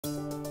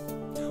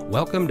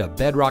Welcome to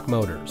Bedrock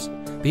Motors,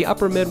 the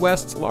Upper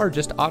Midwest's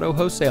largest auto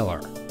wholesaler.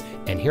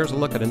 And here's a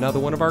look at another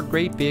one of our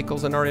great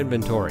vehicles in our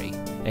inventory,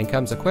 and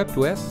comes equipped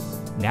with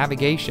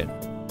navigation,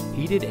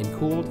 heated and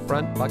cooled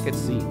front bucket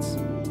seats,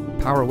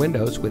 power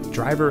windows with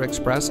driver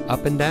express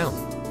up and down,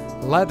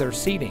 leather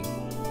seating,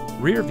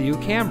 rear view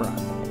camera,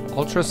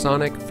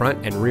 ultrasonic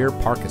front and rear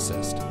park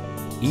assist,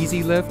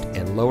 easy lift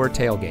and lower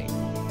tailgate,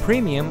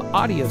 premium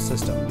audio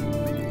system,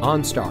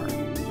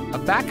 OnStar, a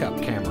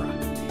backup camera,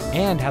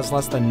 and has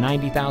less than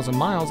 90,000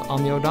 miles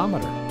on the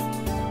odometer.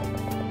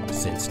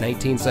 Since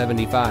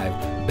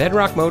 1975,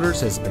 Bedrock Motors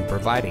has been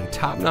providing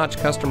top-notch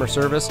customer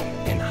service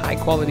and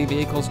high-quality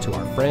vehicles to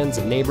our friends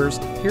and neighbors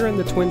here in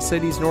the Twin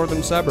Cities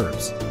northern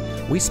suburbs.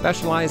 We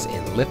specialize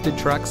in lifted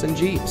trucks and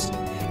Jeeps,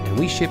 and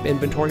we ship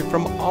inventory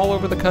from all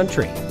over the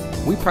country.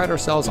 We pride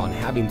ourselves on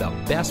having the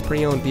best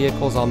pre-owned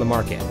vehicles on the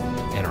market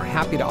and are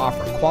happy to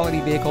offer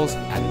quality vehicles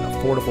at an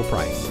affordable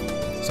price.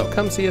 So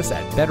come see us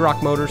at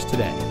Bedrock Motors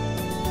today.